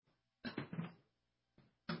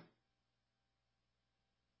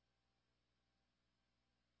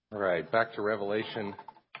All right, back to Revelation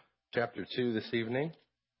chapter 2 this evening.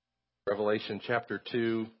 Revelation chapter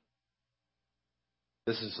 2.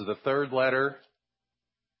 This is the third letter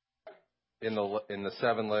in the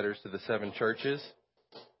seven letters to the seven churches.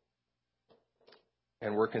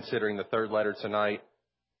 And we're considering the third letter tonight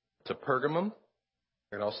to Pergamum.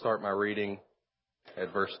 And I'll start my reading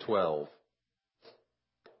at verse 12.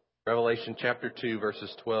 Revelation chapter 2,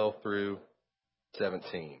 verses 12 through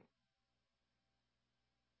 17.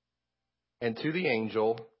 And to the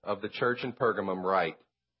angel of the church in Pergamum write,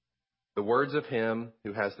 the words of him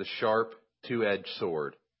who has the sharp, two-edged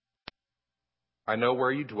sword. I know where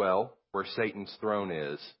you dwell, where Satan's throne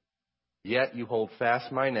is. Yet you hold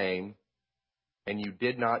fast my name, and you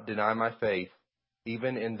did not deny my faith,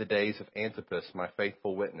 even in the days of Antipas, my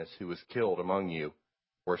faithful witness, who was killed among you,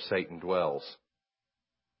 where Satan dwells.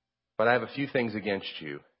 But I have a few things against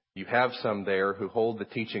you. You have some there who hold the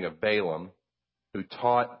teaching of Balaam, who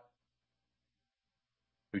taught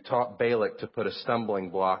Balak to put a stumbling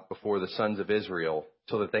block before the sons of Israel,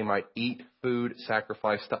 so that they might eat food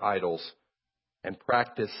sacrificed to idols and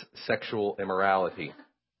practice sexual immorality.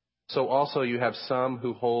 So also you have some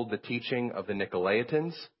who hold the teaching of the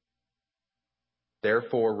Nicolaitans.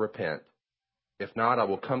 Therefore repent. If not, I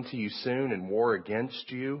will come to you soon and war against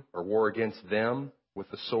them with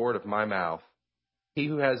the sword of my mouth. He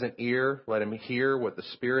who has an ear, let him hear what the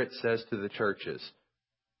Spirit says to the churches.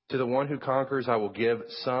 To the one who conquers, I will give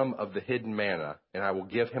some of the hidden manna, and I will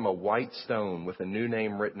give him a white stone with a new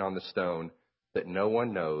name written on the stone that no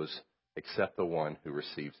one knows except the one who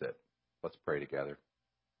receives it. Let's pray together.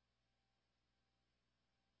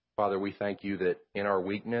 Father, we thank you that in our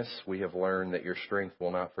weakness we have learned that your strength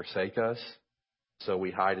will not forsake us. So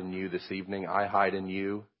we hide in you this evening. I hide in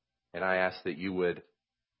you, and I ask that you would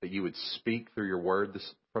speak through your word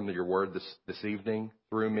this evening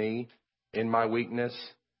through me in my weakness.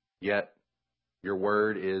 Yet your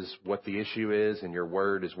word is what the issue is, and your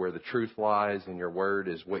word is where the truth lies, and your word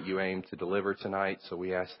is what you aim to deliver tonight. So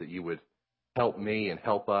we ask that you would help me and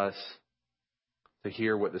help us to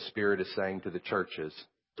hear what the Spirit is saying to the churches,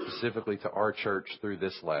 specifically to our church through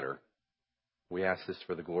this letter. We ask this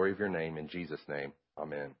for the glory of your name, in Jesus' name.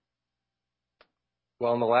 Amen.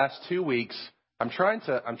 Well, in the last 2 weeks, I'm trying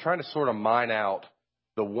to sort of mine out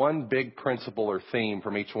the one big principle or theme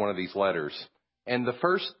from each one of these letters. And the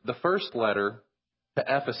first letter to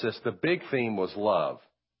Ephesus, the big theme was love.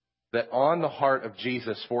 That on the heart of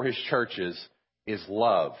Jesus for his churches is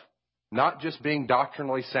love. Not just being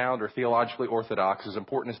doctrinally sound or theologically orthodox, as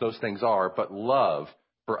important as those things are, but love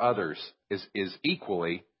for others is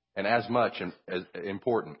equally and as much as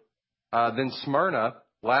important. Then Smyrna,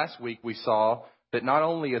 last week we saw that not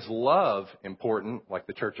only is love important, like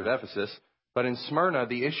the church of Ephesus, but in Smyrna,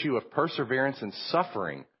 the issue of perseverance and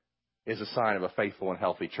suffering is a sign of a faithful and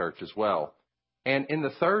healthy church as well. And in the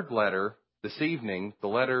third letter this evening, the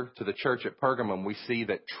letter to the church at Pergamum, we see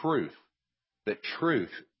that truth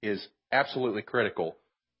is absolutely critical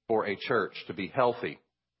for a church to be healthy.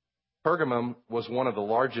 Pergamum was one of the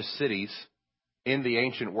largest cities in the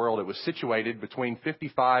ancient world. It was situated between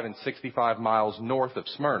 55 and 65 miles north of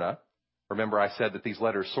Smyrna. Remember, I said that these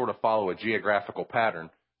letters sort of follow a geographical pattern.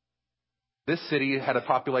 This city had a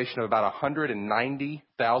population of about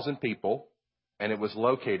 190,000 people, and it was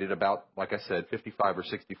located about, like I said, 55 or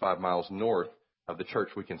 65 miles north of the church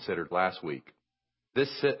we considered last week. This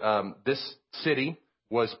city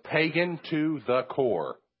was pagan to the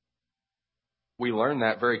core. We learned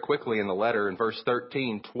that very quickly in the letter. In verse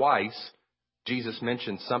 13, twice, Jesus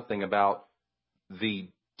mentioned something about the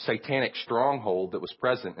satanic stronghold that was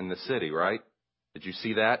present in the city, right? Did you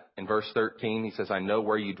see that? In verse 13, he says, I know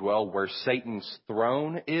where you dwell, where Satan's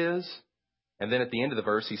throne is. And then at the end of the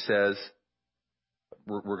verse, he says,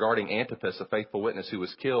 regarding Antipas, a faithful witness who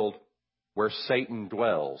was killed, where Satan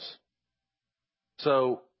dwells.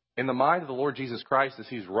 So, in the mind of the Lord Jesus Christ, as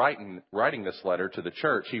he's writing this letter to the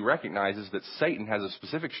church, he recognizes that Satan has a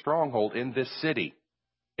specific stronghold in this city.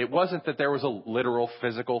 It wasn't that there was a literal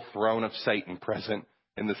physical throne of Satan present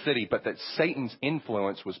in the city, but that Satan's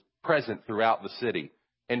influence was present throughout the city.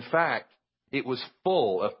 In fact, it was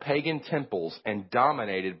full of pagan temples and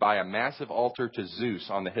dominated by a massive altar to Zeus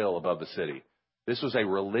on the hill above the city. This was a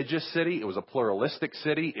religious city. It was a pluralistic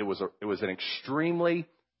city. It was an extremely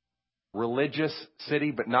religious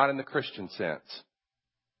city, but not in the Christian sense.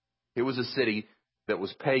 It was a city that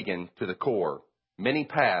was pagan to the core. Many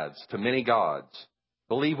paths to many gods.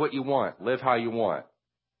 Believe what you want. Live how you want.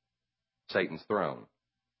 Satan's throne.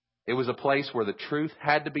 It was a place where the truth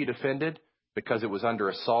had to be defended because it was under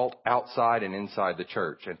assault outside and inside the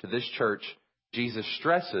church. And to this church, Jesus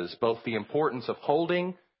stresses both the importance of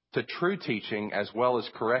holding to true teaching as well as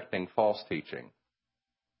correcting false teaching.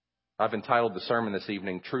 I've entitled the sermon this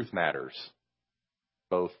evening, Truth Matters,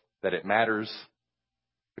 both that it matters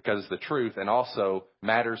because it's the truth and also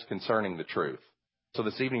matters concerning the truth. So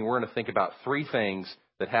this evening we're going to think about three things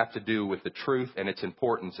that have to do with the truth and its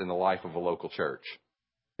importance in the life of a local church.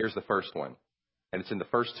 Here's the first one, and it's in the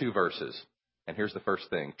first two verses. And here's the first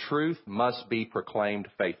thing. Truth must be proclaimed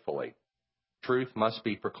faithfully. Truth must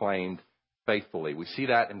be proclaimed faithfully. We see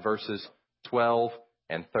that in verses 12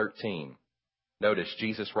 and 13. Notice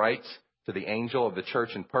Jesus writes to the angel of the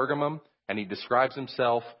church in Pergamum, and he describes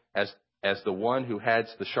himself as the one who has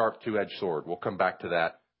the sharp two-edged sword. We'll come back to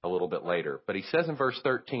that a little bit later. But he says in verse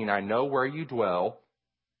 13, I know where you dwell,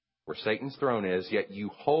 where Satan's throne is, yet you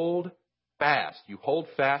hold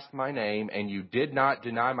fast my name, and you did not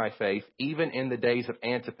deny my faith, even in the days of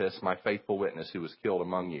Antipas, my faithful witness, who was killed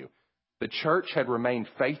among you. The church had remained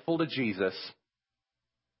faithful to Jesus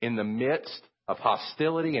in the midst of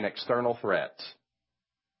hostility and external threats.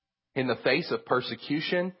 In the face of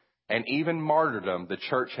persecution and even martyrdom, the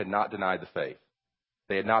church had not denied the faith.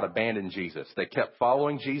 They had not abandoned Jesus. They kept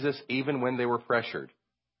following Jesus even when they were pressured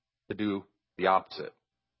to do the opposite.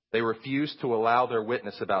 They refused to allow their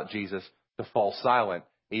witness about Jesus to fall silent,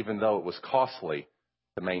 even though it was costly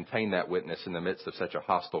to maintain that witness in the midst of such a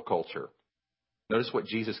hostile culture. Notice what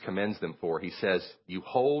Jesus commends them for. He says, you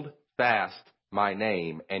hold fast my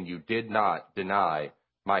name, and you did not deny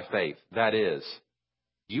my faith. That is,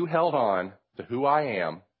 you held on to who I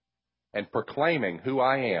am and proclaiming who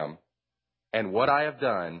I am and what I have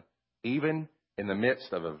done, even in the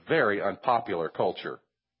midst of a very unpopular culture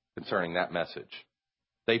concerning that message.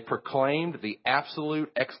 They proclaimed the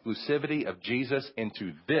absolute exclusivity of Jesus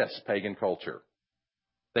into this pagan culture.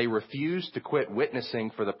 They refused to quit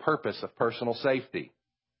witnessing for the purpose of personal safety.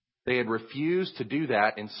 They had refused to do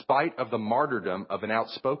that in spite of the martyrdom of an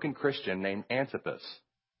outspoken Christian named Antipas.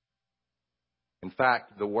 In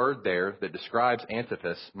fact, the word there that describes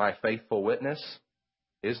Antipas, my faithful witness,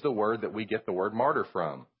 is the word that we get the word martyr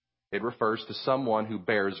from. It refers to someone who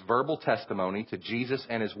bears verbal testimony to Jesus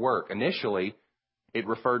and his work. Initially, it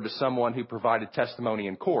referred to someone who provided testimony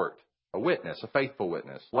in court, a witness, a faithful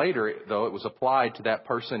witness. Later, though, it was applied to that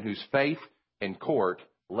person whose faith in court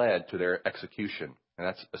led to their execution. And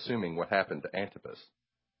that's assuming what happened to Antipas.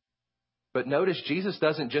 But notice Jesus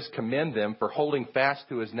doesn't just commend them for holding fast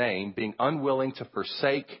to his name, being unwilling to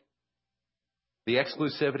forsake the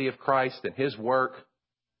exclusivity of Christ and his work.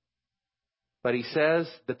 But he says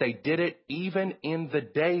that they did it even in the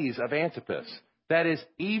days of Antipas. That is,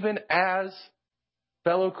 even as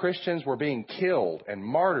fellow Christians were being killed and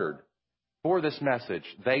martyred for this message,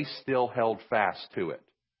 they still held fast to it.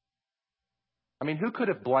 I mean, who could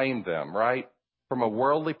have blamed them, right? From a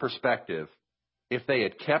worldly perspective, if they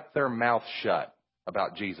had kept their mouth shut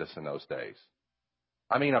about Jesus in those days.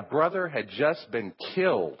 I mean, a brother had just been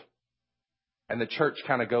killed, and the church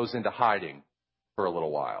kind of goes into hiding for a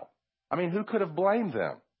little while. I mean, who could have blamed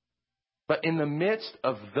them? But in the midst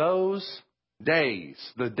of those days,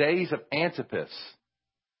 the days of Antipas,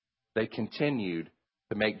 they continued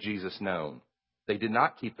to make Jesus known. They did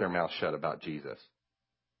not keep their mouth shut about Jesus.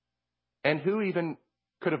 And who even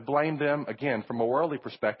could have blamed them, again, from a worldly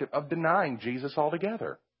perspective, of denying Jesus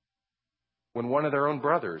altogether? When one of their own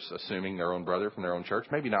brothers, assuming their own brother from their own church,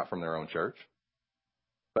 maybe not from their own church,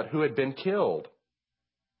 but who had been killed.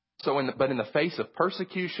 But in the face of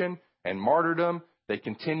persecution and martyrdom, they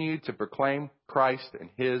continued to proclaim Christ and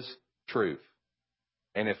his truth.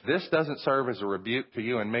 And if this doesn't serve as a rebuke to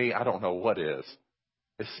you and me, I don't know what is.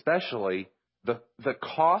 Especially the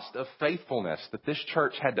cost of faithfulness that this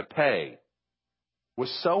church had to pay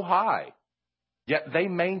was so high, yet they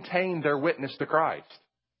maintained their witness to Christ.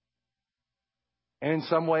 And in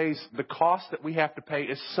some ways, the cost that we have to pay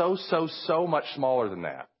is so much smaller than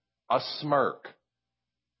that. A smirk,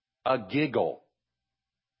 a giggle,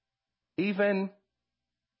 even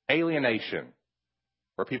alienation,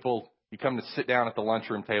 where you come to sit down at the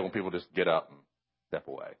lunchroom table and people just get up and step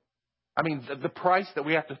away. I mean, the price that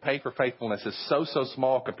we have to pay for faithfulness is so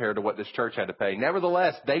small compared to what this church had to pay.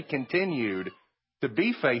 Nevertheless, they continued to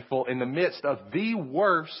be faithful in the midst of the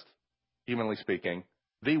worst, humanly speaking,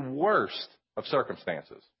 the worst of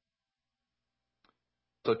circumstances.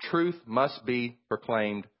 So truth must be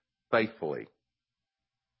proclaimed faithfully.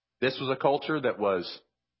 This was a culture that was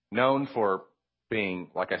known for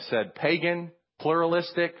being, like I said, pagan,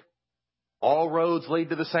 pluralistic. All roads lead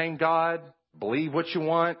to the same God. Believe what you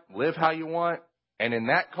want. Live how you want. And in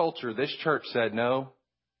that culture, this church said, no,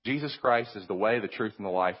 Jesus Christ is the way, the truth, and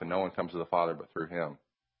the life, and no one comes to the Father but through him.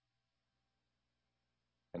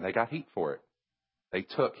 And they got heat for it. They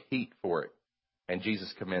took heat for it. And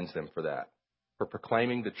Jesus commends them for that, for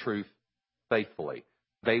proclaiming the truth faithfully.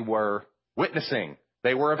 They were witnessing.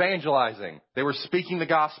 They were evangelizing. They were speaking the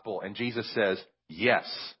gospel. And Jesus says, yes,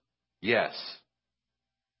 yes.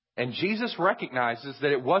 And Jesus recognizes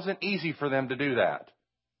that it wasn't easy for them to do that.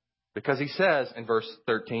 Because he says in verse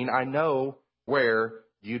 13, I know where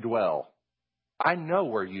you dwell. I know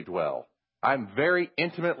where you dwell. I'm very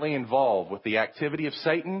intimately involved with the activity of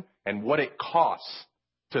Satan and what it costs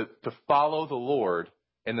to follow the Lord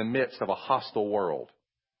in the midst of a hostile world.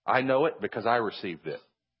 I know it because I received it.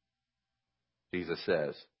 Jesus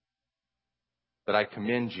says that I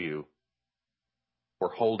commend you for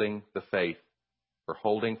holding the faith, for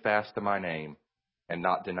holding fast to my name and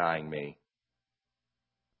not denying me.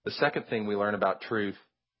 The second thing we learn about truth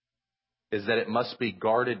is that it must be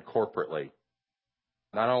guarded corporately.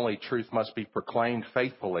 Not only truth must be proclaimed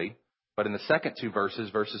faithfully, but in the second two verses,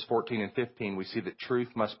 verses 14 and 15, we see that truth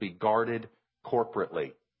must be guarded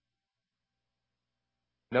corporately.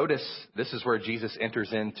 Notice this is where Jesus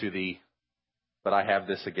enters into but I have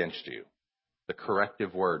this against you, the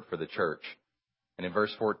corrective word for the church. And in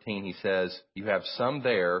verse 14, he says, you have some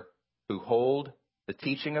there who hold the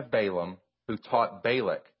teaching of Balaam, who taught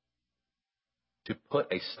Balak to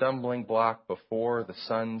put a stumbling block before the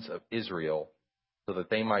sons of Israel so that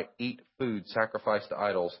they might eat food sacrificed to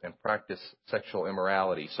idols and practice sexual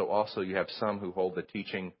immorality. So also you have some who hold the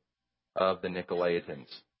teaching of the Nicolaitans.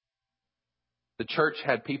 The church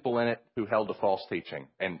had people in it who held a false teaching,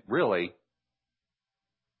 and really,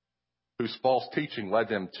 whose false teaching led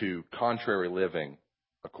them to contrary living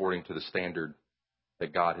according to the standard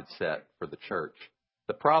that God had set for the church.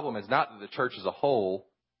 The problem is not that the church as a whole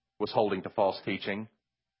was holding to false teaching,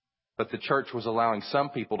 but the church was allowing some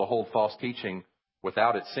people to hold false teaching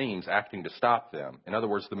without, it seems, acting to stop them. In other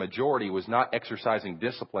words, the majority was not exercising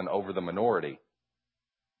discipline over the minority.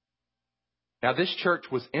 Now, this church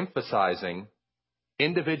was emphasizing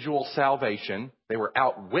individual salvation. They were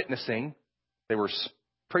out witnessing. They were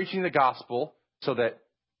preaching the gospel so that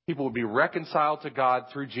people would be reconciled to God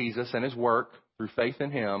through Jesus and his work, through faith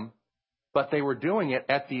in him. But they were doing it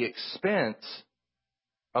at the expense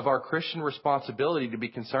of our Christian responsibility to be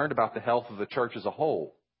concerned about the health of the church as a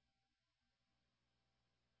whole.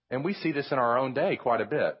 And we see this in our own day quite a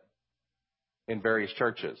bit in various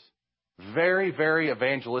churches. Very, very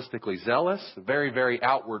evangelistically zealous, very, very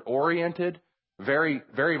outward oriented, very,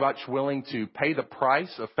 very much willing to pay the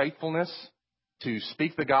price of faithfulness, to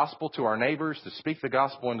speak the gospel to our neighbors, to speak the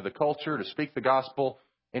gospel into the culture, to speak the gospel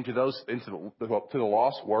to the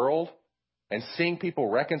lost world, and seeing people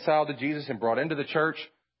reconciled to Jesus and brought into the church,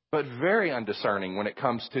 but very undiscerning when it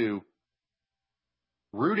comes to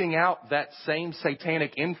rooting out that same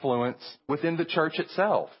satanic influence within the church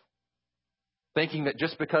itself. Thinking that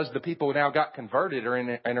just because the people now got converted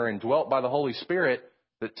and are indwelt by the Holy Spirit,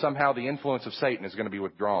 that somehow the influence of Satan is going to be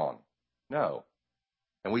withdrawn. No.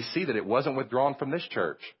 And we see that it wasn't withdrawn from this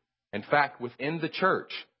church. In fact, within the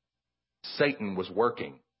church, Satan was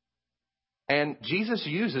working. And Jesus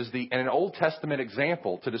uses an Old Testament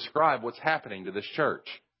example to describe what's happening to this church.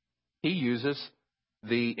 He uses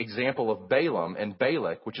the example of Balaam and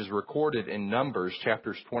Balak, which is recorded in Numbers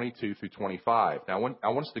chapters 22 through 25. Now, I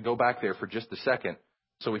want us to go back there for just a second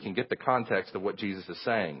so we can get the context of what Jesus is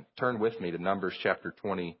saying. Turn with me to Numbers chapter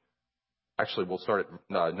 20. Actually, we'll start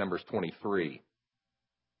at Numbers 23.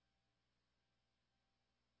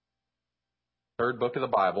 Third book of the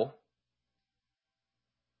Bible.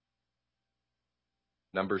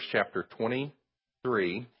 Numbers chapter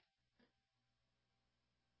 23.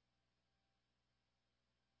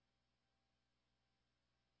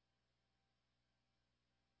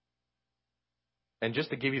 And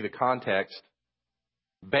just to give you the context,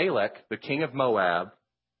 Balak, the king of Moab,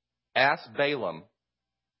 asked Balaam,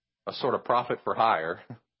 a sort of prophet for hire,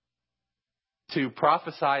 to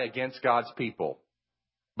prophesy against God's people.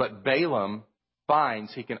 But Balaam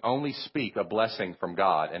finds he can only speak a blessing from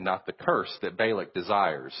God and not the curse that Balak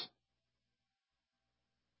desires.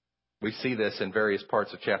 We see this in various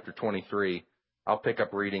parts of chapter 23. I'll pick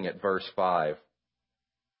up reading at verse 5.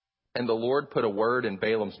 And the Lord put a word in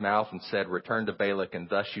Balaam's mouth and said, return to Balak, and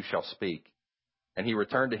thus you shall speak. And he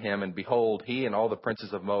returned to him, and behold, he and all the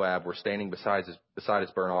princes of Moab were standing beside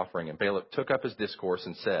his burnt offering. And Balak took up his discourse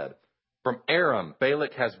and said, from Aram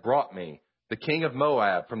Balak has brought me, the king of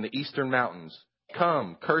Moab, from the eastern mountains.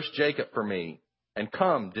 Come, curse Jacob for me, and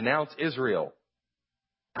come, denounce Israel.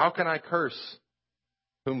 How can I curse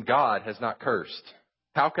whom God has not cursed?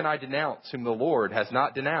 How can I denounce whom the Lord has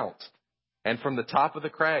not denounced? And from the top of the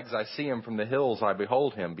crags I see him, from the hills I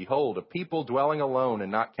behold him. Behold, a people dwelling alone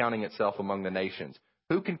and not counting itself among the nations.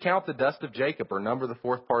 Who can count the dust of Jacob or number the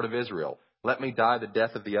fourth part of Israel? Let me die the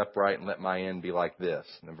death of the upright, and let my end be like this.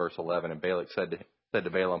 And in verse 11, and Balak said to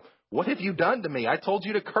Balaam, what have you done to me? I told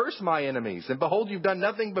you to curse my enemies, and behold, you've done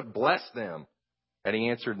nothing but bless them. And he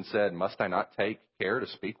answered and said, must I not take care to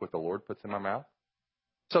speak what the Lord puts in my mouth?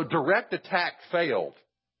 So direct attack failed,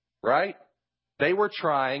 right? They were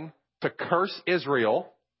trying to curse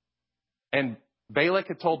Israel, and Balak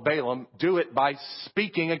had told Balaam, do it by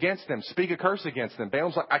speaking against them. Speak a curse against them.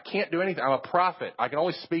 Balaam's like, I can't do anything. I'm a prophet. I can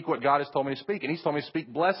only speak what God has told me to speak. And he's told me to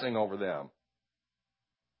speak blessing over them.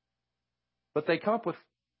 But they come up with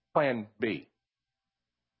plan B.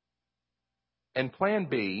 And plan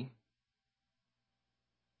B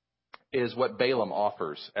is what Balaam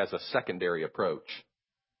offers as a secondary approach.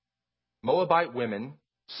 Moabite women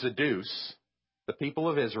seduce the people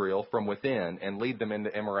of Israel from within and lead them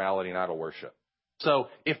into immorality and idol worship. So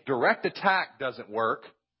if direct attack doesn't work,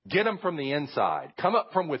 get them from the inside. Come up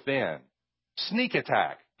from within. Sneak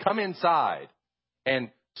attack. Come inside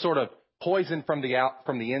and sort of poison from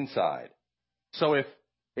the inside. So if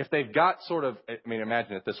they've got sort of, I mean,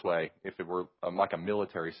 imagine it this way. If it were like a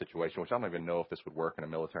military situation, which I don't even know if this would work in a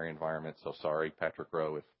military environment. So sorry, Patrick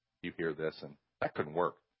Rowe, if you hear this, and that couldn't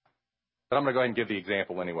work. But I'm going to go ahead and give the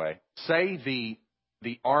example anyway. Say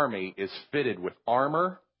the army is fitted with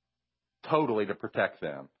armor totally to protect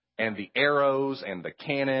them. And the arrows and the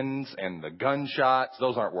cannons and the gunshots,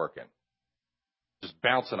 those aren't working. Just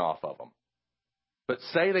bouncing off of them. But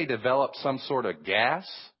say they develop some sort of gas.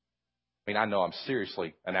 I mean, I know I'm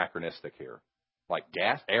seriously anachronistic here. Like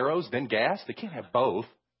gas, arrows, then gas. They can't have both.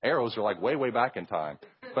 Arrows are like way, way back in time.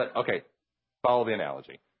 But okay, follow the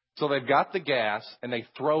analogy. So they've got the gas and they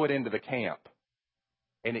throw it into the camp.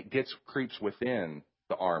 And it creeps within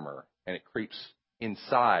the armor. And it creeps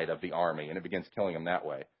inside of the army, and it begins killing them that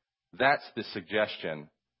way. That's the suggestion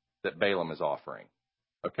that Balaam is offering.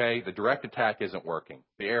 Okay? The direct attack isn't working.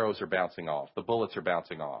 The arrows are bouncing off. The bullets are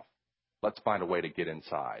bouncing off. Let's find a way to get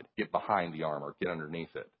inside, get behind the armor, get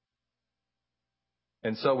underneath it.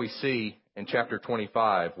 And so we see in chapter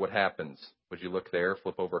 25 what happens. Would you look there?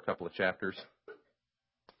 Flip over a couple of chapters.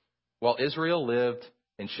 While Israel lived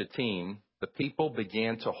in Shittim, the people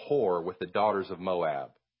began to whore with the daughters of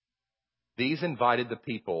Moab. These invited the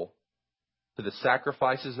people to the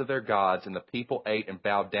sacrifices of their gods, and the people ate and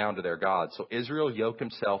bowed down to their gods. So Israel yoked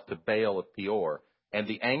himself to Baal of Peor, and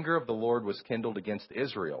the anger of the Lord was kindled against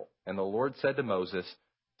Israel. And the Lord said to Moses,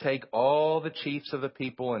 take all the chiefs of the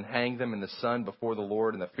people and hang them in the sun before the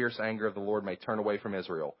Lord, and the fierce anger of the Lord may turn away from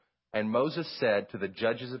Israel. And Moses said to the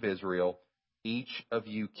judges of Israel, each of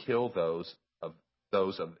you kill those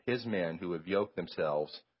of his men who have yoked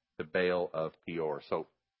themselves to Baal of Peor. So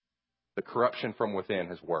the corruption from within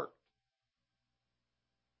has worked.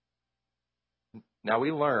 Now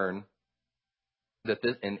we learn that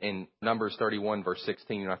this, in Numbers 31, verse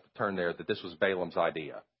 16, you don't have to turn there, that this was Balaam's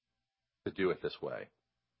idea to do it this way.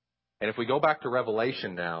 And if we go back to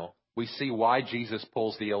Revelation now, we see why Jesus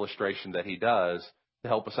pulls the illustration that he does to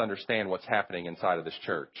help us understand what's happening inside of this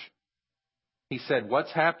church. He said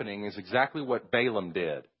what's happening is exactly what Balaam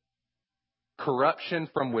did. Corruption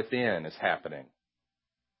from within is happening.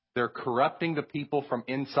 They're corrupting the people from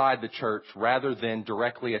inside the church rather than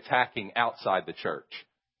directly attacking outside the church.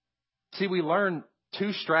 See, we learn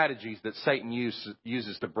two strategies that Satan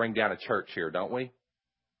uses to bring down a church here, don't we?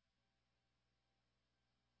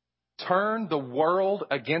 Turn the world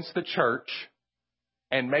against the church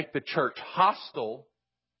and make the church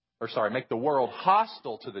make the world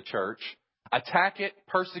hostile to the church, attack it,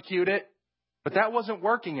 persecute it. But that wasn't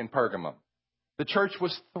working in Pergamum. The church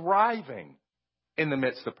was thriving in the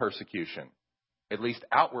midst of persecution. At least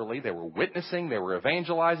outwardly, they were witnessing, they were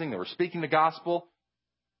evangelizing, they were speaking the gospel.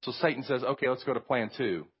 So Satan says, okay, let's go to plan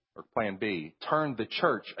 2 or plan B. Turn the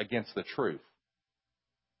church against the truth.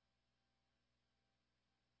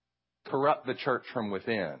 Corrupt the church from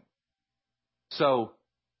within. So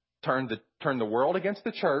turn the world against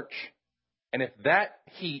the church, and if that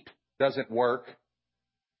heat doesn't work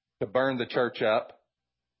to burn the church up,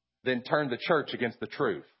 then turn the church against the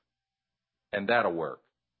truth. And that'll work.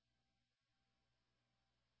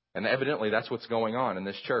 And evidently that's what's going on in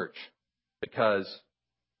this church. Because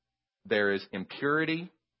there is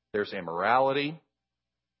impurity, there's immorality,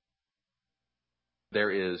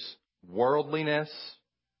 there is worldliness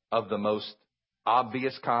of the most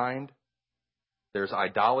obvious kind. There's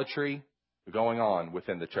idolatry going on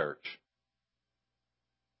within the church.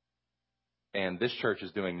 And this church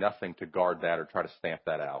is doing nothing to guard that or try to stamp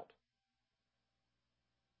that out.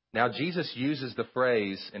 Now, Jesus uses the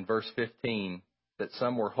phrase in verse 15 that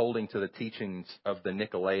some were holding to the teachings of the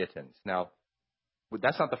Nicolaitans. Now,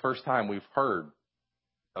 that's not the first time we've heard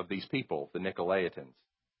of these people, the Nicolaitans.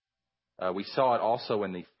 We saw it also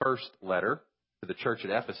in the first letter to the church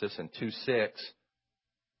at Ephesus in 2:6.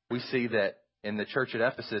 We see that in the church at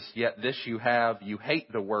Ephesus, yet this you have, you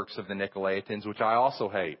hate the works of the Nicolaitans, which I also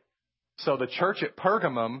hate. So the church at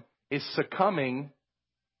Pergamum is succumbing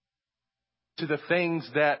to the things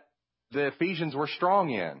that the Ephesians were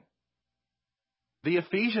strong in. The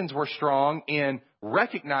Ephesians were strong in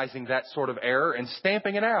recognizing that sort of error and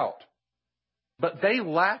stamping it out. But they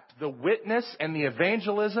lacked the witness and the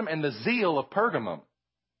evangelism and the zeal of Pergamum.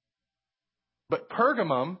 But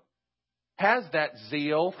Pergamum has that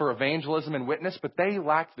zeal for evangelism and witness, but they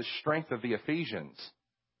lack the strength of the Ephesians.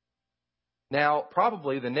 Now,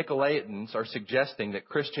 probably the Nicolaitans are suggesting that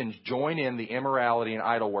Christians join in the immorality and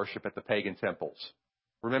idol worship at the pagan temples.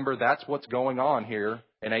 Remember, that's what's going on here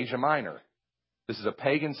in Asia Minor. This is a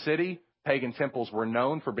pagan city. Pagan temples were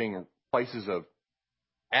known for being places of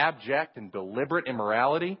abject and deliberate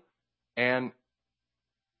immorality. And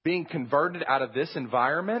being converted out of this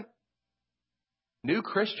environment, new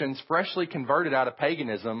Christians freshly converted out of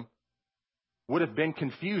paganism would have been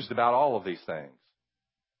confused about all of these things.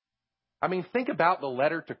 I mean, think about the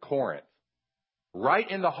letter to Corinth, right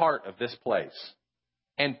in the heart of this place.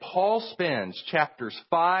 And Paul spends chapters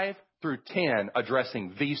 5 through 10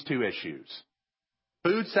 addressing these two issues: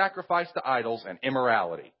 food sacrificed to idols and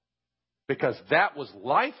immorality. Because that was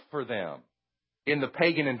life for them in the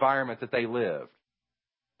pagan environment that they lived.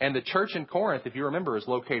 And the church in Corinth, if you remember, is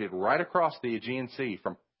located right across the Aegean Sea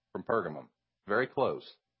from Pergamum. Very close.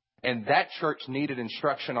 And that church needed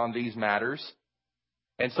instruction on these matters.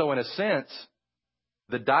 And so in a sense,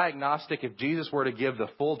 the diagnostic, if Jesus were to give the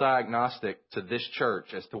full diagnostic to this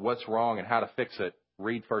church as to what's wrong and how to fix it,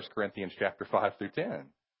 read 1 Corinthians chapter 5 through 10.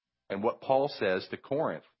 And what Paul says to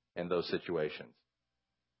Corinth in those situations.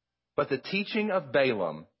 But the teaching of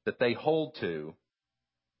Balaam that they hold to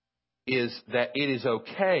is that it is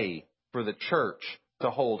okay for the church to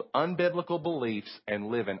hold unbiblical beliefs and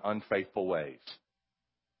live in unfaithful ways.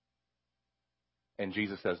 And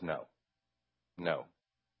Jesus says no. No.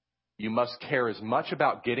 You must care as much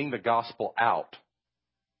about getting the gospel out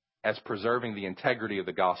as preserving the integrity of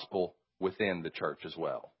the gospel within the church as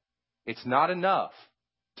well. It's not enough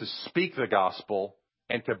to speak the gospel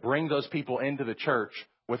and to bring those people into the church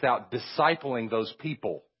without discipling those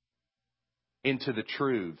people into the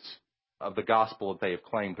truths of the gospel that they have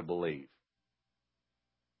claimed to believe.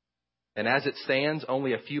 And as it stands,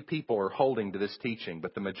 only a few people are holding to this teaching,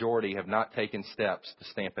 but the majority have not taken steps to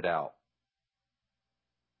stamp it out.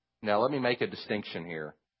 Now, let me make a distinction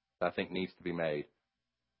here that I think needs to be made.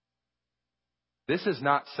 This is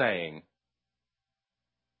not saying,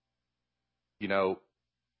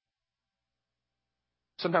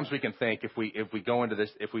 sometimes we can think if we go into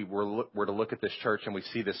this, if we were to look at this church and we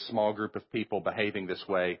see this small group of people behaving this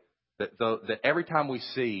way, that every time we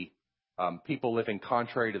see people living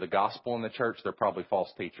contrary to the gospel in the church, they're probably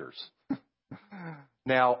false teachers.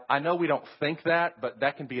 Now, I know we don't think that, but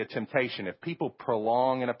that can be a temptation. If people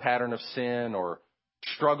prolong in a pattern of sin or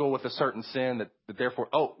struggle with a certain sin, that therefore,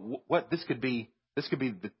 this could be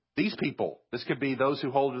these people. This could be those who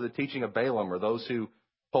hold to the teaching of Balaam or those who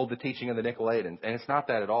hold the teaching of the Nicolaitans. And it's not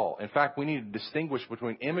that at all. In fact, we need to distinguish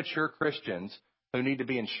between immature Christians who need to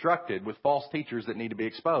be instructed with false teachers that need to be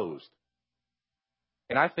exposed.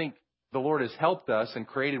 And I think the Lord has helped us and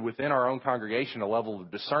created within our own congregation a level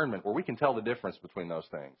of discernment where we can tell the difference between those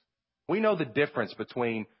things. We know the difference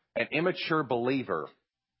between an immature believer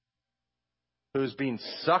who's being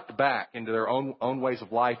sucked back into their own ways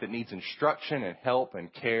of life that needs instruction and help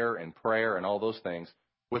and care and prayer and all those things,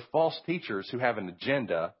 with false teachers who have an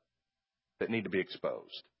agenda that need to be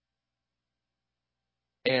exposed.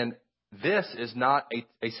 And this is not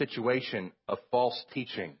a situation of false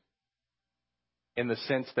teaching in the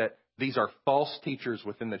sense that these are false teachers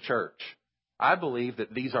within the church. I believe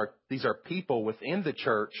that these are people within the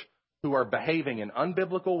church who are behaving in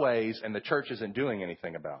unbiblical ways, and the church isn't doing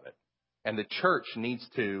anything about it. And the church needs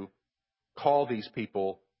to call these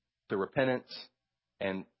people to repentance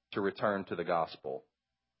and to return to the gospel.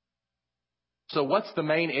 So what's the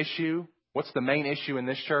main issue? What's the main issue in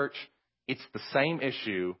this church? It's the same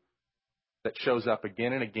issue that shows up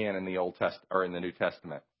again and again in the Old Testament or in the New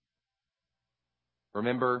Testament.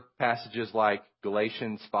 Remember passages like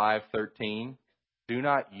Galatians 5:13, do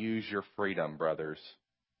not use your freedom, brothers,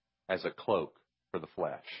 as a cloak for the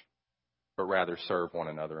flesh, but rather serve one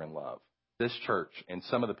another in love. This church and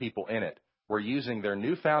some of the people in it were using their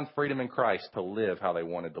newfound freedom in Christ to live how they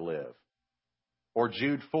wanted to live. Or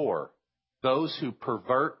Jude 4, those who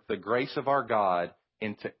pervert the grace of our God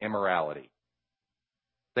into immorality.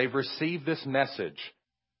 They've received this message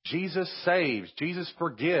Jesus saves. Jesus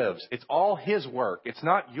forgives. It's all His work. It's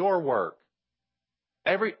not your work.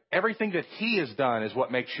 Everything that He has done is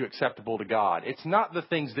what makes you acceptable to God. It's not the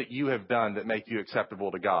things that you have done that make you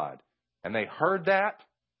acceptable to God. And they heard that,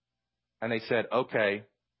 and they said, okay,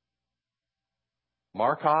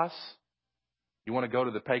 Marcos, you want to go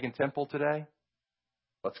to the pagan temple today?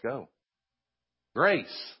 Let's go.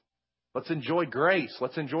 Grace. Let's enjoy grace.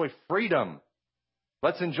 Let's enjoy freedom.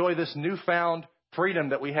 Let's enjoy this newfound freedom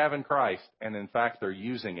that we have in Christ. And in fact, they're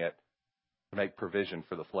using it to make provision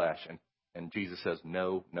for the flesh. And Jesus says,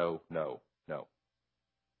 no, no, no, no.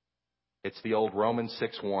 It's the old Romans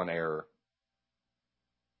 6:1 error.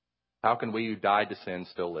 How can we who died to sin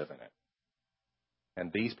still live in it?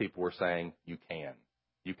 And these people were saying, you can.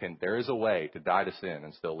 You can. There is a way to die to sin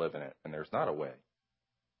and still live in it. And there's not a way.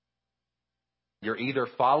 You're either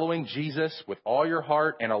following Jesus with all your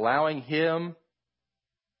heart and allowing Him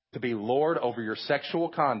to be Lord over your sexual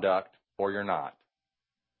conduct, or you're not.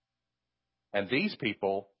 And these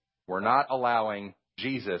people were not allowing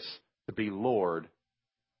Jesus to be Lord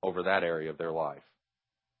over that area of their life.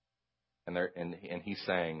 And He's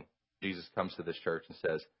saying, Jesus comes to this church and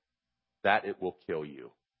says, that it will kill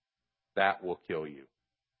you. That will kill you.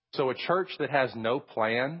 So a church that has no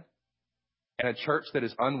plan, and a church that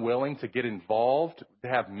is unwilling to get involved, to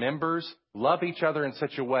have members love each other in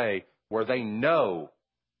such a way where they know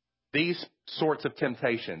these sorts of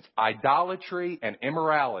temptations, idolatry and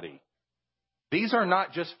immorality, these are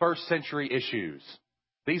not just first century issues.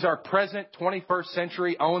 These are present 21st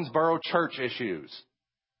century Owensboro church issues.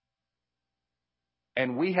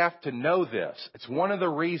 And we have to know this. It's one of the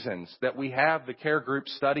reasons that we have the care group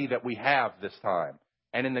study that we have this time.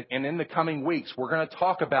 And in the coming weeks, we're going to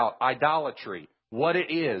talk about idolatry, what it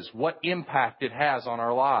is, what impact it has on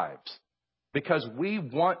our lives. Because we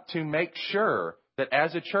want to make sure that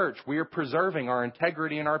as a church, we are preserving our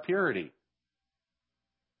integrity and our purity.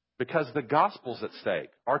 Because the gospel's at stake.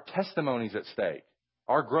 Our testimony's at stake.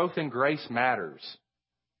 Our growth in grace matters.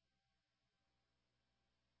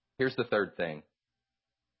 Here's the third thing.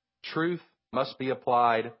 Truth must be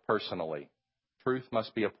applied personally. Truth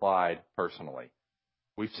must be applied personally.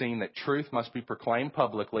 We've seen that truth must be proclaimed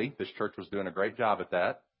publicly. This church was doing a great job at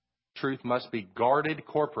that. Truth must be guarded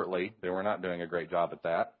corporately. They were not doing a great job at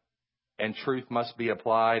that. And truth must be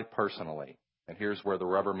applied personally. And here's where the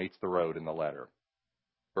rubber meets the road in the letter.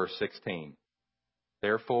 Verse 16.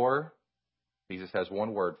 Therefore, Jesus has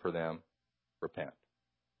one word for them. Repent.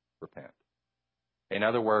 Repent. In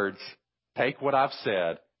other words, take what I've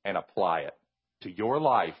said and apply it to your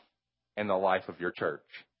life and the life of your church.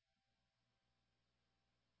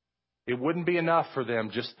 It wouldn't be enough for them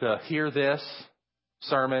just to hear this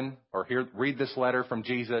sermon or read this letter from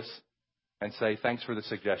Jesus and say, thanks for the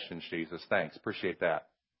suggestions, Jesus. Thanks. Appreciate that.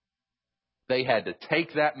 They had to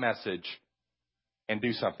take that message and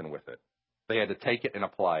do something with it. They had to take it and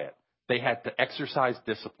apply it. They had to exercise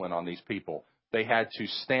discipline on these people. They had to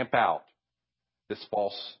stamp out this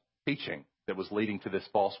false teaching that was leading to this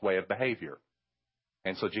false way of behavior.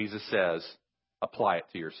 And so Jesus says, apply it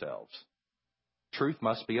to yourselves. Truth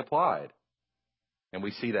must be applied. And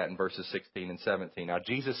we see that in verses 16 and 17. Now,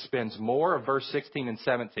 Jesus spends more of verse 16 and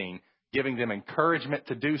 17 giving them encouragement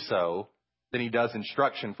to do so than He does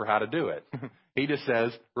instruction for how to do it. He just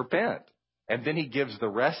says, repent. And then He gives the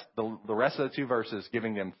rest of the two verses,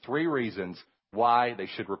 giving them three reasons why they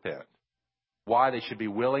should repent. Why they should be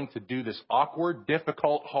willing to do this awkward,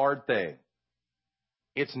 difficult, hard thing.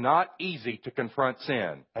 It's not easy to confront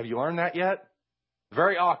sin. Have you learned that yet?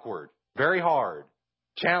 Very awkward, very hard,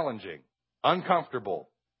 challenging, uncomfortable.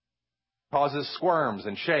 Causes squirms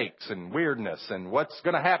and shakes and weirdness. And what's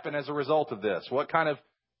going to happen as a result of this?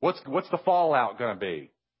 What's the fallout going to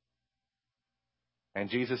be? And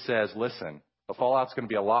Jesus says, listen, the fallout's going to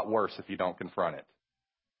be a lot worse if you don't confront it.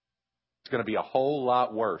 It's going to be a whole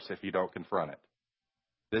lot worse if you don't confront it.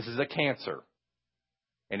 This is a cancer.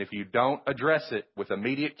 And if you don't address it with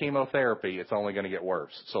immediate chemotherapy, it's only going to get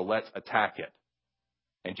worse. So let's attack it.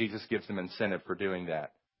 And Jesus gives them incentive for doing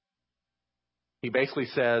that. He basically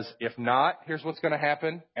says, if not, here's what's going to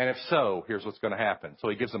happen. And if so, here's what's going to happen. So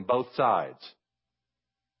He gives them both sides.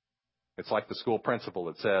 It's like the school principal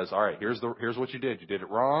that says, all right, here's what you did. You did it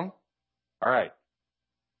wrong. All right.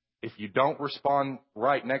 If you don't respond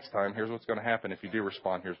right next time, here's what's going to happen. If you do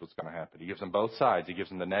respond, here's what's going to happen. He gives them both sides. He gives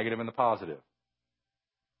them the negative and the positive.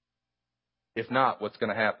 If not, what's going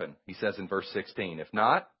to happen? He says in verse 16, if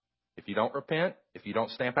not, if you don't repent, if you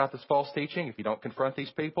don't stamp out this false teaching, if you don't confront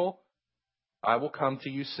these people, I will come to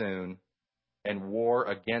you soon and war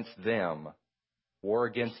against them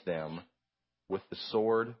with the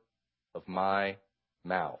sword of my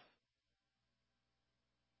mouth.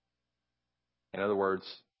 In other words,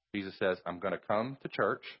 Jesus says, I'm going to come to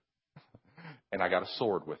church, and I got a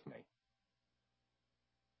sword with me.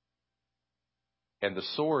 And the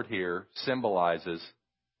sword here symbolizes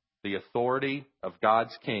the authority of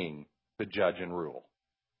God's king to judge and rule.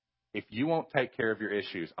 If you won't take care of your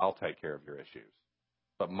issues, I'll take care of your issues.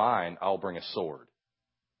 But mine, I'll bring a sword.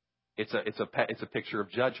 It's a picture of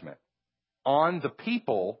judgment on the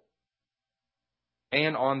people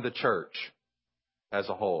and on the church as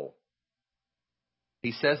a whole.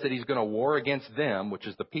 He says that he's going to war against them, which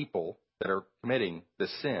is the people that are committing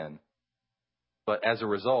this sin. But as a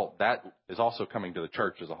result, that is also coming to the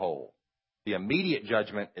church as a whole. The immediate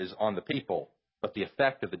judgment is on the people, but the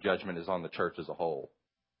effect of the judgment is on the church as a whole.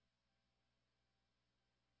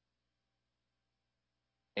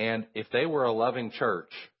 And if they were a loving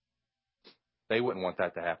church, they wouldn't want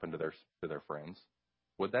that to happen to their friends,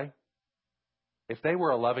 would they? If they were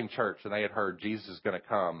a loving church and they had heard Jesus is going to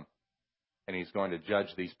come and he's going to judge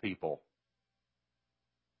these people,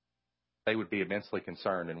 they would be immensely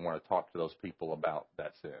concerned and want to talk to those people about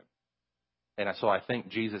that sin. And so I think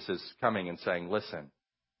Jesus is coming and saying, listen,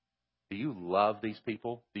 do you love these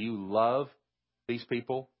people? Do you love these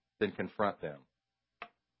people? Then confront them.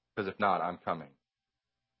 Because if not, I'm coming.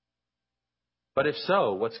 But if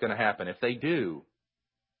so, what's going to happen? If they do,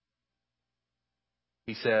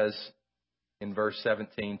 he says in verse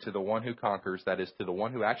 17, to the one who conquers, that is to the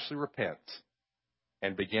one who actually repents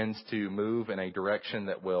and begins to move in a direction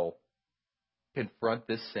that will confront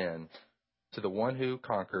this sin, to the one who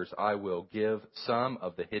conquers, I will give some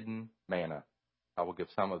of the hidden manna. I will give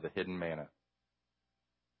some of the hidden manna.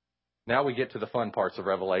 Now we get to the fun parts of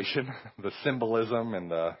Revelation, the symbolism and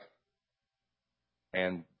the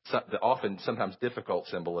often sometimes difficult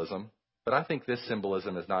symbolism. But I think this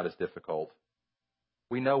symbolism is not as difficult.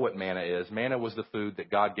 We know what manna is. Manna was the food that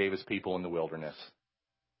God gave his people in the wilderness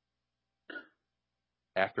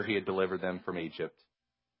after he had delivered them from Egypt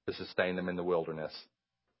to sustain them in the wilderness.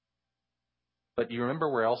 But do you remember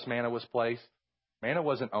where else manna was placed? Manna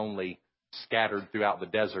wasn't only scattered throughout the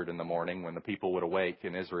desert in the morning when the people would awake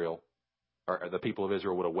in Israel, or the people of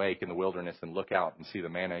Israel would awake in the wilderness and look out and see the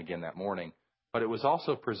manna again that morning. But it was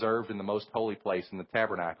also preserved in the most holy place in the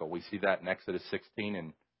tabernacle. We see that in Exodus 16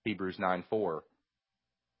 and Hebrews 9:4.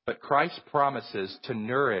 But Christ promises to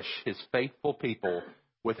nourish his faithful people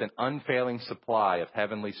with an unfailing supply of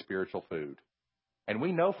heavenly spiritual food. And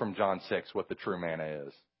we know from John 6 what the true manna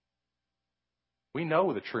is. We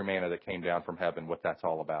know the true manna that came down from heaven, what that's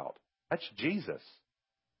all about. That's Jesus.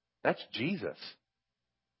 That's Jesus.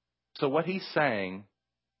 So what he's saying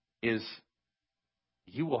is,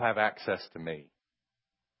 you will have access to me.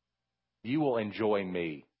 You will enjoy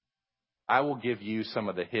me. I will give you some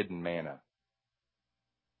of the hidden manna.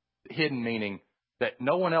 Hidden meaning that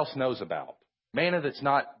no one else knows about. Manna that's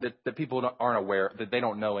not, that people aren't aware, that they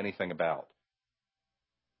don't know anything about.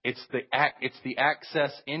 It's the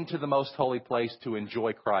access into the most holy place to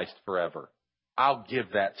enjoy Christ forever. I'll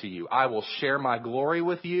give that to you. I will share my glory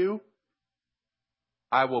with you.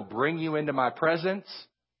 I will bring you into my presence.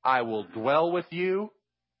 I will dwell with you.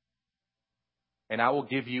 And I will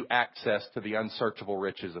give you access to the unsearchable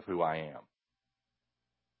riches of who I am.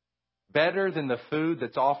 Better than the food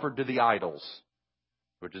that's offered to the idols,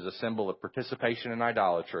 which is a symbol of participation in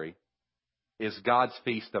idolatry, is God's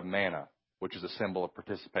feast of manna, which is a symbol of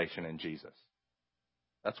participation in Jesus.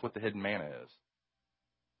 That's what the hidden manna is.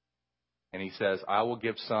 And he says, I will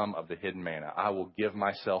give some of the hidden manna. I will give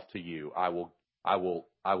myself to you. I will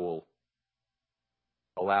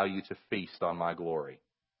allow you to feast on my glory.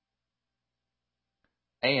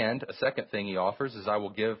 And a second thing he offers is, I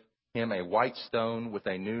will give him a white stone with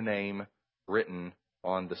a new name written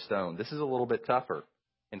on the stone. This is a little bit tougher.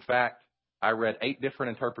 In fact, I read 8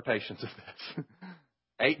 different interpretations of this.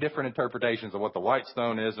 8 different interpretations of what the white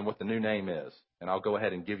stone is and what the new name is. And I'll go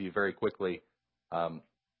ahead and give you very quickly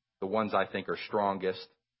the ones I think are strongest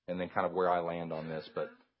and then kind of where I land on this.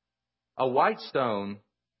 But a white stone,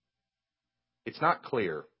 it's not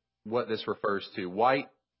clear what this refers to. White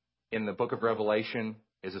in the book of Revelation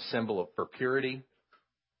is a symbol for purity.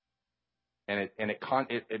 And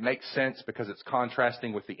it makes sense because it's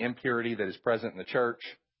contrasting with the impurity that is present in the church.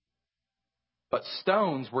 But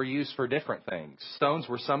stones were used for different things. Stones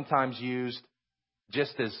were sometimes used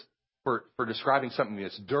just as for describing something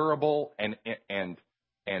that's durable and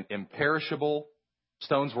imperishable.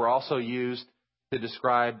 Stones were also used to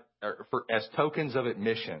describe as tokens of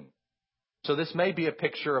admission. So this may be a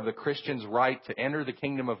picture of the Christian's right to enter the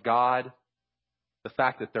kingdom of God, the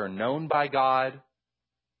fact that they're known by God,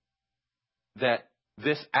 that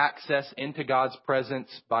this access into God's presence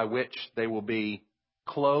by which they will be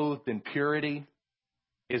clothed in purity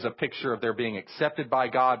is a picture of their being accepted by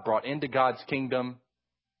God, brought into God's kingdom.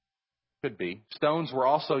 Could be. Stones were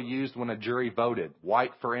also used when a jury voted,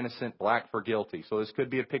 white for innocent, black for guilty. So this could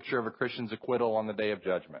be a picture of a Christian's acquittal on the day of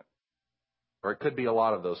judgment. Or it could be a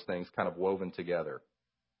lot of those things kind of woven together.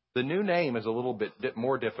 The new name is a little bit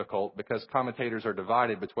more difficult because commentators are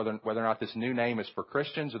divided between whether or not this new name is for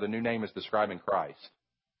Christians or the new name is describing Christ.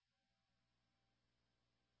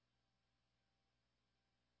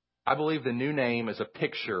 I believe the new name is a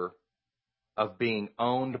picture of being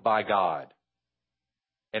owned by God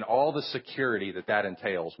and all the security that that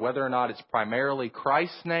entails, whether or not it's primarily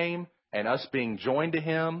Christ's name and us being joined to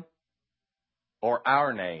Him, or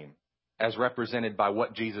our name as represented by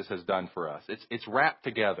what Jesus has done for us. It's wrapped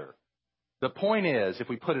together. The point is, if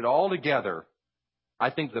we put it all together,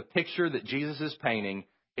 I think the picture that Jesus is painting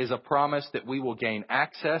is a promise that we will gain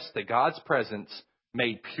access to God's presence,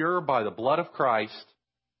 made pure by the blood of Christ,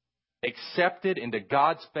 accepted into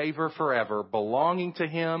God's favor forever, belonging to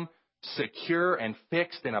Him, secure and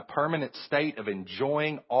fixed in a permanent state of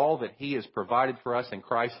enjoying all that He has provided for us in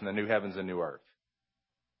Christ in the new heavens and new earth.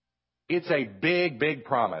 It's a big, big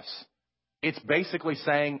promise. It's basically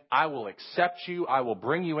saying, I will accept you, I will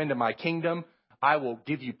bring you into my kingdom, I will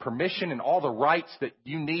give you permission and all the rights that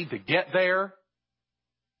you need to get there,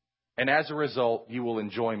 and as a result, you will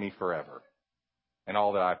enjoy me forever and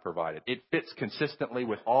all that I've provided. It fits consistently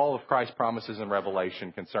with all of Christ's promises in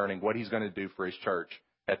Revelation concerning what He's going to do for His church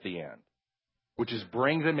at the end, which is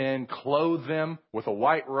bring them in, clothe them with a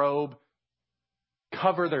white robe,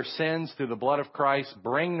 cover their sins through the blood of Christ,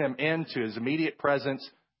 bring them into His immediate presence,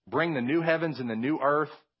 bring the new heavens and the new earth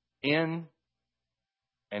in,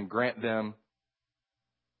 and grant them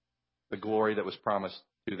the glory that was promised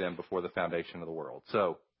to them before the foundation of the world.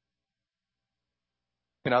 So,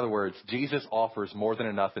 in other words, Jesus offers more than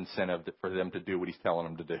enough incentive for them to do what He's telling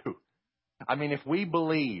them to do. I mean, if we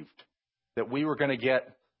believed that we were going to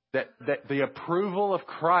get, that the approval of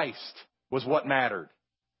Christ was what mattered,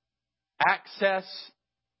 access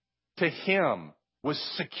to Him was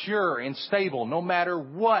secure and stable no matter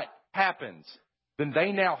what happens, then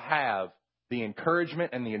they now have the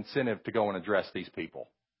encouragement and the incentive to go and address these people,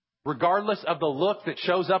 regardless of the look that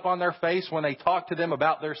shows up on their face when they talk to them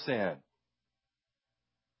about their sin.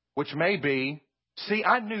 Which may be, see,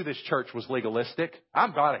 I knew this church was legalistic.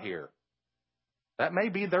 I'm out of here. That may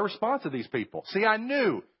be their response to these people. See, I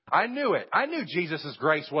knew it. I knew Jesus'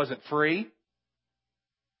 grace wasn't free.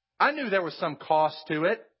 I knew there was some cost to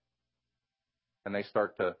it. And they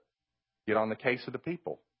start to get on the case of the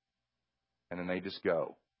people. And then they just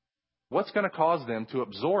go. What's going to cause them to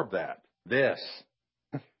absorb that? This.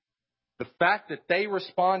 The fact that they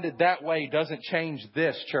responded that way doesn't change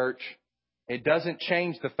this, church. It doesn't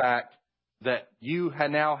change the fact that you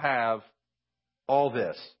now have all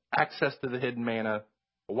this. Access to the hidden manna,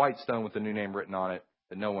 a white stone with the new name written on it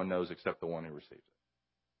that no one knows except the one who receives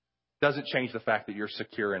it. Doesn't change the fact that you're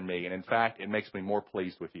secure in me. And in fact, it makes me more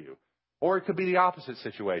pleased with you. Or it could be the opposite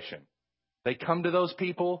situation. They come to those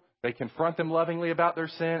people, they confront them lovingly about their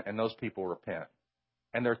sin, and those people repent.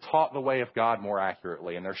 And they're taught the way of God more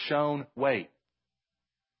accurately. And they're shown, wait.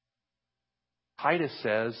 Titus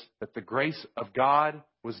says that the grace of God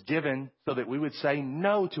was given so that we would say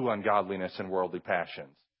no to ungodliness and worldly passions,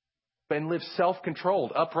 and live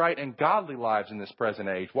self-controlled, upright, and godly lives in this present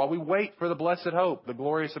age while we wait for the blessed hope, the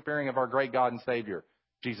glorious appearing of our great God and Savior,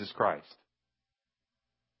 Jesus Christ.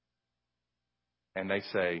 And they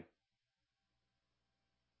say,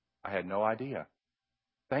 I had no idea.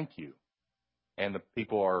 Thank you. And the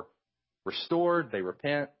people are restored, they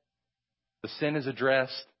repent, the sin is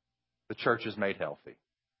addressed, the church is made healthy,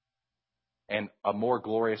 and a more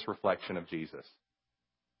glorious reflection of Jesus.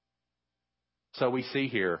 So we see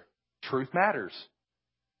here, truth matters.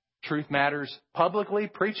 Truth matters publicly,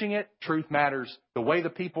 preaching it. Truth matters the way the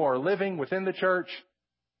people are living within the church.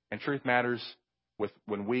 And truth matters with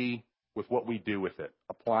what we do with it,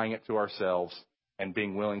 applying it to ourselves and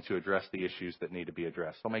being willing to address the issues that need to be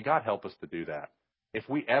addressed. So may God help us to do that. If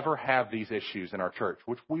we ever have these issues in our church,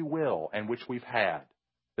 which we will and which we've had,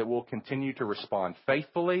 that we'll continue to respond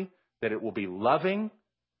faithfully, that it will be loving.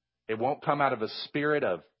 It won't come out of a spirit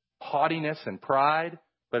of haughtiness and pride,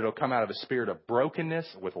 but it'll come out of a spirit of brokenness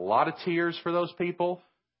with a lot of tears for those people,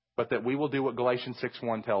 but that we will do what Galatians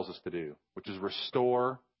 6:1 tells us to do, which is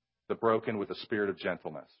restore the broken with a spirit of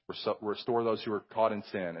gentleness. Restore those who are caught in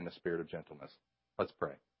sin in a spirit of gentleness. Let's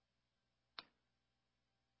pray.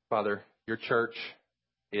 Father, your church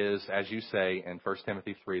is, as you say in 1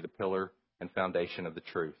 Timothy 3, the pillar and foundation of the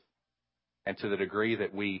truth. And to the degree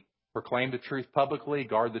that we proclaim the truth publicly,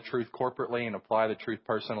 guard the truth corporately, and apply the truth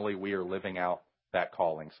personally, we are living out that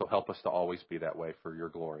calling. So help us to always be that way for your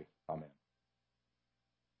glory. Amen.